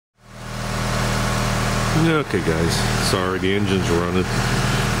Okay guys, sorry, the engine's running.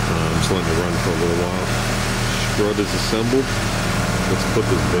 Just letting it run for a little while. Strut is assembled. Let's put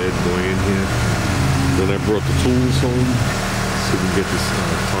this bad boy in here. Then I brought the tools home so we can get this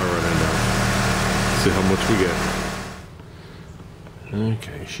tie rod end out. See how much we get.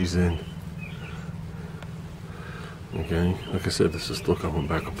 Okay, she's in. Okay, like I said, this is still coming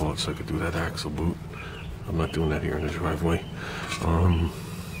back apart so I could do that axle boot. I'm not doing that here in the driveway.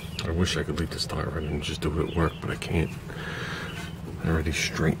 I wish I could leave this tie rod and just do it at work, but I can't. I already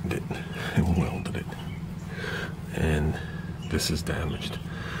straightened it and welded it. And this is damaged.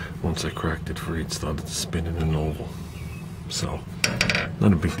 Once I cracked it free, it started to spin in an oval. So,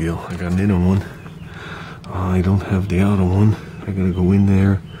 not a big deal. I got an inner one. I don't have the outer one. I gotta go in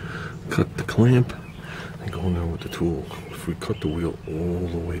there, cut the clamp, and go in there with the tool. If we cut the wheel all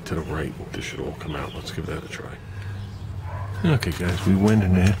the way to the right, this should all come out. Let's give that a try. Okay guys, we went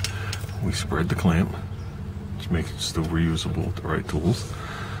in there, we spread the clamp, just make it still reusable with the right tools.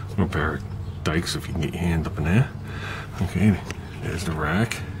 A pair of dikes if you can get your hand up in there. Okay, there's the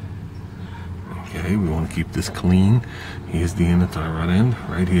rack. Okay, we want to keep this clean. Here's the inner tie rod end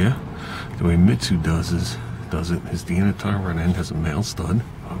right here. The way Mitsu does it is the inner tie rod end has a male stud.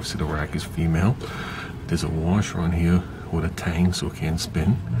 Obviously the rack is female. There's a washer on here with a tang so it can't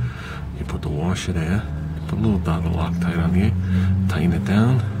spin. You put the washer there. Put a little dot of Loctite on here, tighten it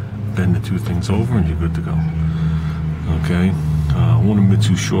down, bend the two things over, and you're good to go. Okay, one of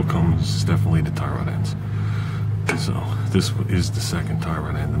Mitsu's shortcomings is definitely the tie rod ends. So this is the second tie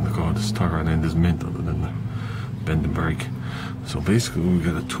rod end in the car. This tie rod end is mint other than the bend and break. So basically we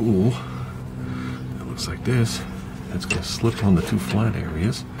got a tool that looks like this. It's going to slip on the two flat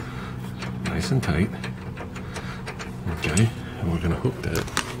areas, nice and tight. Okay, and we're going to hook that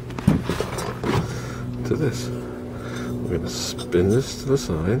to this. We're going to spin this to the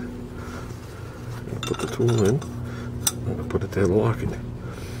side. Put the tool in. I'm going to put it there to lock it.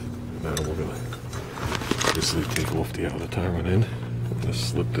 Now we're going to basically take off the outer tie rod end. We're going to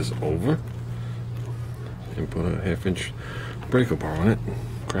slip this over and put a 1/2-inch breaker bar on it.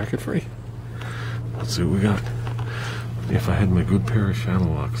 Crack it free. Let's see what we got. If I had my good pair of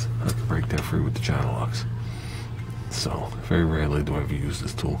channel locks, I could break that free with the channel locks. So very rarely do I ever use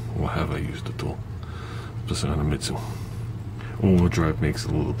this tool, or have I used the tool. Just on a Mitsu. All-wheel drive makes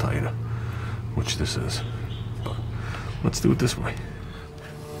it a little tighter, which this is. But let's do it this way.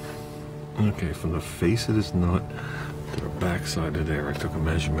 Okay, from the face of this nut to the back side of there, I took a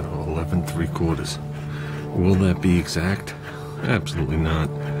measurement of 11¾ Will that be exact? Absolutely not.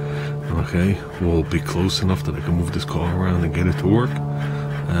 Okay, will it be close enough that I can move this car around and get it to work?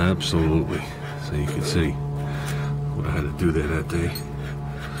 Absolutely. So you can see what I had to do there that day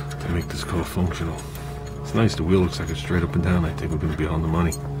to make this car functional. It's nice, the wheel looks like it's straight up and down. I think we're going to be on the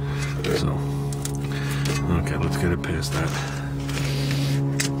money. So, okay, let's get it past that.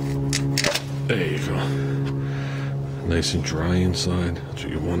 There you go. Nice and dry inside. That's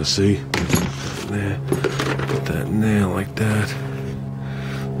what you want to see. Put that in there like that.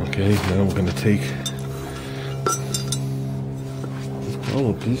 Okay, now we're going to take this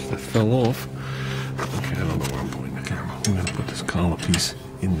collar piece that fell off. Okay, I don't know where I'm pointing the camera. We're going to put this collar piece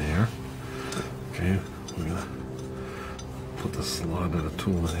in there. Okay, we're going to put the slot of the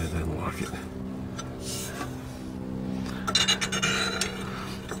tool in there, then lock it.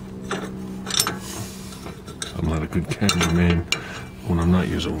 I'm not a good cameraman when I'm not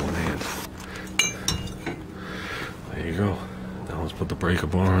using one hand. There you go. Now let's put the breaker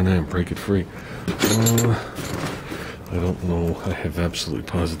bar on there and break it free. I don't know. I have absolutely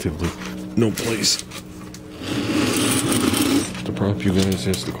positively no place to prop you guys.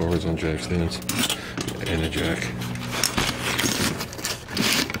 Yes, the car is on jack stands and a jack.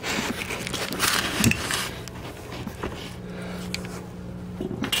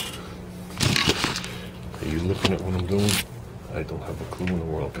 Are you looking at what I'm doing? I don't have a clue in the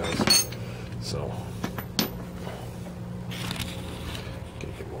world, guys. So,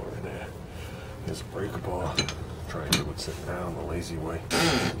 get more in there. Here's a breaker bar. Try and do it sitting down the lazy way.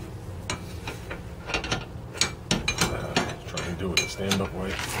 Try and do it the stand-up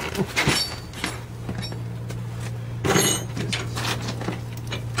way.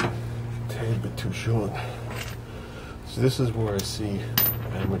 Tad bit too short. So this is where I see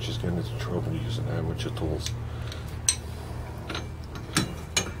amateurs getting into trouble using amateur tools.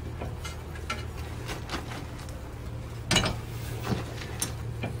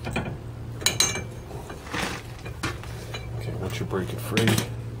 Okay, once you break it free,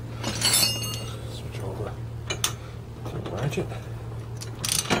 switch over to the ratchet.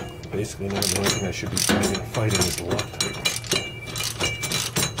 Basically now the only thing I should be fighting is the Loctite.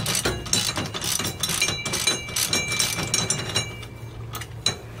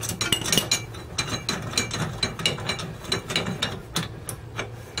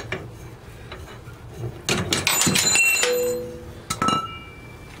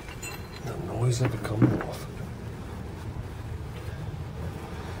 is that coming off?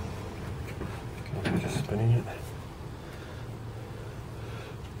 Okay, just spinning it.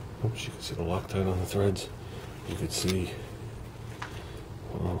 Oops, you can see the Loctite on the threads. You can see,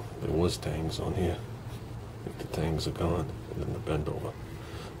 well, there was tangs on here. I think the tangs are gone, and then the bend over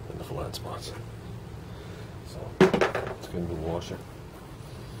and the flat spots. So let's get a new washer.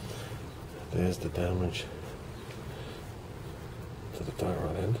 There's the damage to the tie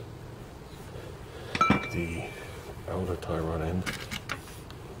rod end. The outer tie rod end,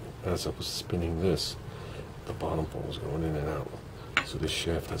 as I was spinning this, the bottom pole was going in and out. So this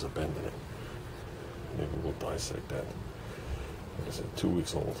shaft has a bend in it. Maybe we'll dissect that. Like I said, 2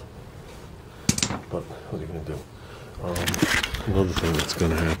 weeks old. But what are you going to do? Another thing that's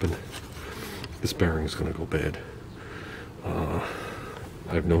going to happen, this bearing is going to go bad.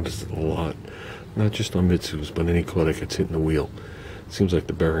 I've noticed it a lot, not just on Mitsu's, but any car that gets hit in the wheel. It seems like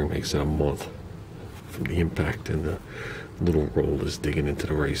the bearing makes it a month from the impact and the little rollers digging into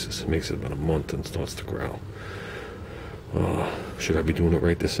the races. It makes it about a month and starts to growl. Should I be doing it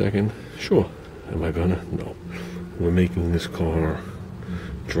right this second? Sure. Am I gonna? No. We're making this car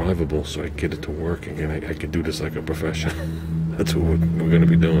drivable so I can get it to work again. I can do this like a profession. That's what we're gonna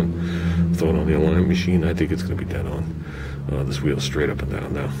be doing. Throw it on the alignment machine. I think it's gonna be dead on. This wheel's straight up and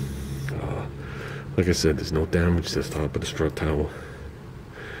down now. Like I said, there's no damage to the top of the strut tower.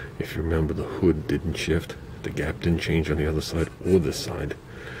 If you remember, the hood didn't shift. The gap didn't change on the other side or this side.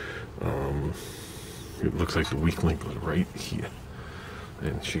 It looks like the weak link was right here.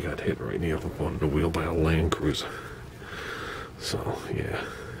 And she got hit right in the upper part of the wheel by a Land Cruiser. So, yeah.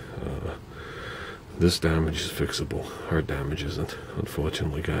 This damage is fixable. Her damage isn't,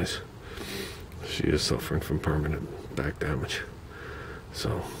 unfortunately, guys. She is suffering from permanent back damage.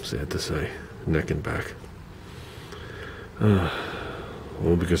 So, sad to say. Neck and back.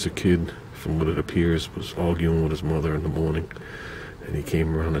 All because a kid, from what it appears, was arguing with his mother in the morning. And he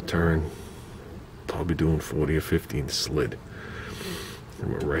came around a turn, probably doing 40 or 50, and slid.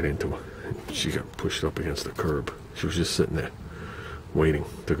 And went right into her. She got pushed up against the curb. She was just sitting there, waiting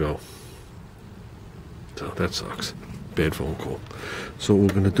to go. So that sucks. Bad phone call. So what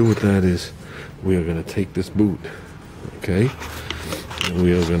we're going to do with that is, we are going to take this boot, okay? And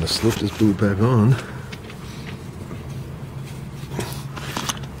we are going to slip this boot back on.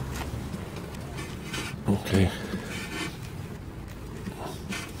 Okay.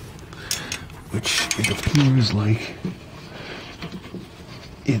 Which it appears like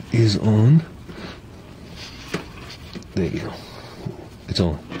it is on. There you go. It's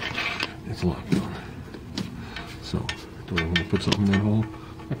on. It's locked on. So, do I want to put something in that hole?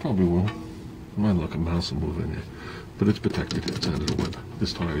 I probably will. I might look a mouse will move in there. But it's protected. It's out of the weather.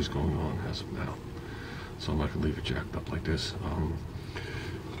 This tire is going on as of now. So I'm not going to leave it jacked up like this.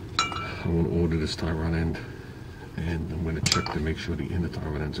 I want to order this tie rod end. And I'm going to check to make sure the inner tie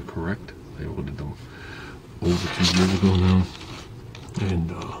rod ends are correct. I ordered them over 2 years ago now.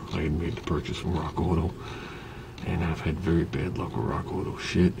 And I had made the purchase from Rock Auto. And I've had very bad luck with Rock Auto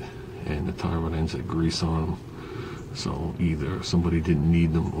shit. And the tie rod ends had grease on them. So either somebody didn't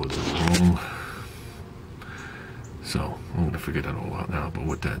need them or they're wrong. So I'm going to figure that all out now. But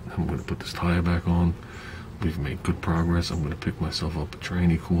with that, I'm going to put this tire back on. We've made good progress. I'm going to pick myself up a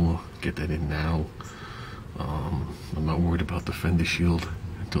tranny cooler, get that in now. I'm not worried about the fender shield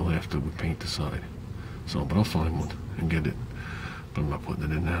until after we paint the side. So, but I'll find one and get it. But I'm not putting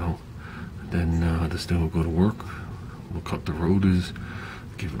it in now. Then this thing will go to work. We'll cut the rotors,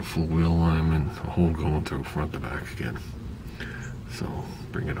 give it a full wheel alignment, a hole going through front to back again. So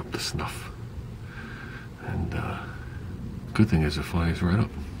bring it up to snuff. And good thing is it fires right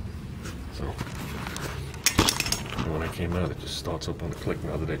up. So when I came out, it just starts up on the click.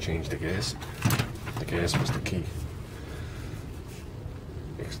 Now that I changed the gas was the key.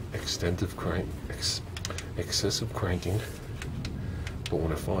 Excessive cranking, but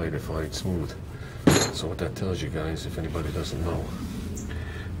when it fired smooth. So what that tells you guys, if anybody doesn't know,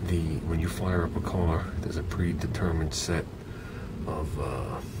 when you fire up a car, there's a predetermined set of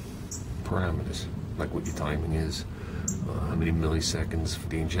parameters, like what your timing is, how many milliseconds for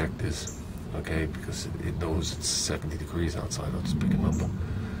the injectors, okay, because it knows it's 70 degrees outside. I'll just pick a number,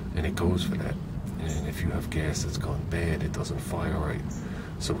 and it goes for that. And if you have gas that's gone bad, it doesn't fire right.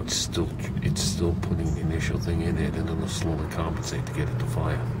 So it's still putting the initial thing in it, and then it'll slowly compensate to get it to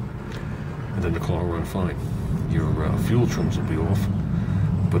fire. And then the car will run fine. Your fuel trims will be off,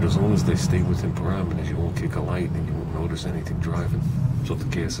 but as long as they stay within parameters, you won't kick a light and you won't notice anything driving. So if the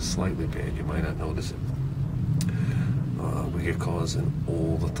gas is slightly bad, you might not notice it. We get cars in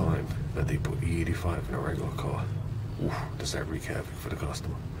all the time that they put E85 in a regular car. Oof, does that wreak havoc for the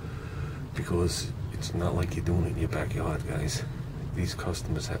customer? because it's not like you're doing it in your backyard, guys. These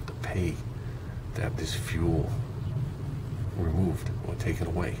customers have to pay to have this fuel removed or taken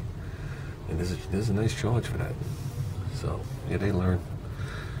away, and there's a nice charge for that. So yeah, they learn.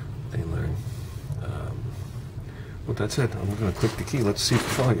 With that said, I'm gonna click the key. Let's see if it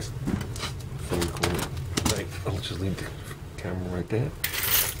flies. Before we call it night, I'll just leave the camera right there.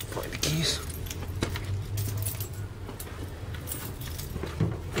 Find the keys.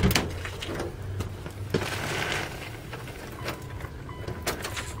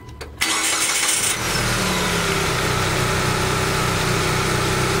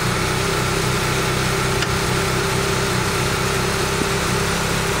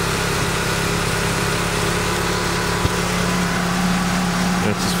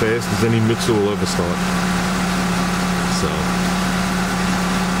 That's as fast as any Mitsu will ever start. So,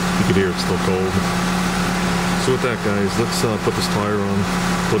 you can hear it's still cold. So with that, guys, let's put this tire on,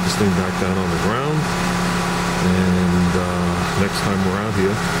 put this thing back down on the ground, and next time we're out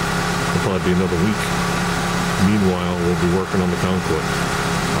here, it'll probably be another week. Meanwhile, we'll be working on the Concord.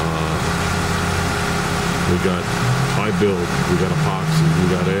 We got high build, we got epoxy, we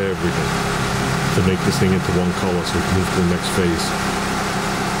got everything to make this thing into one color so we can move to the next phase.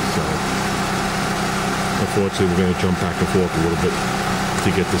 So, unfortunately, we're going to jump back and forth a little bit to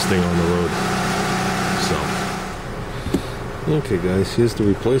get this thing on the road. So, okay, guys, here's the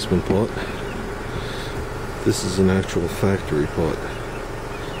replacement part. This is an actual factory part.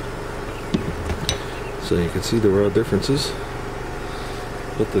 So you can see there are differences,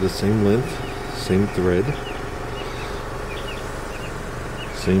 but they're the same length, same thread,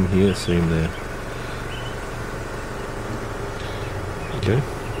 same here, same there. Okay.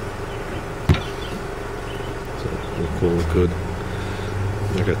 We'll call it good.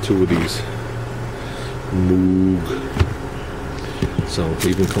 I got two of these Moog. So it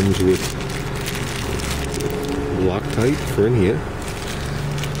even comes with Loctite for in here,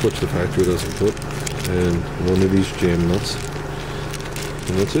 which the factory doesn't put, and one of these jam nuts,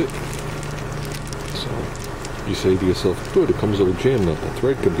 and that's it. So you say to yourself, good, it comes with a jam nut, the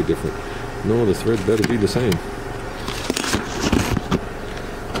thread could be different. No, the thread better be the same.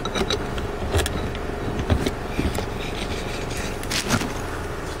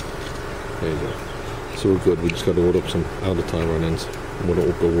 There you go. So we're good. We just got to order up some outer tie run ends. We'll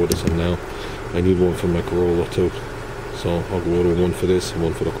go order some now. I need one for my Corolla too. So I'll go order one for this and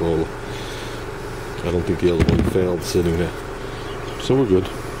one for the Corolla. I don't think the other one failed sitting there. So we're good.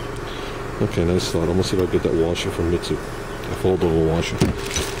 Okay, nice start. I'm gonna see if I can get that washer from Mitsu. A fold-over washer.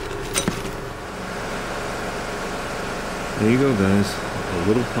 There you go, guys. A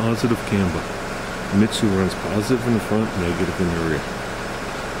little positive camber. Mitsu runs positive in the front, negative in the rear.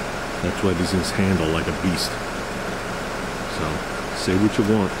 That's why these things handle like a beast. So, say what you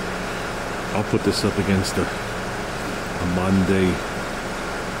want. I'll put this up against a modern day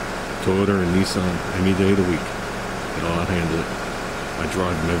Toyota and Nissan any day of the week. It'll handle it. I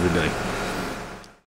drive them every day.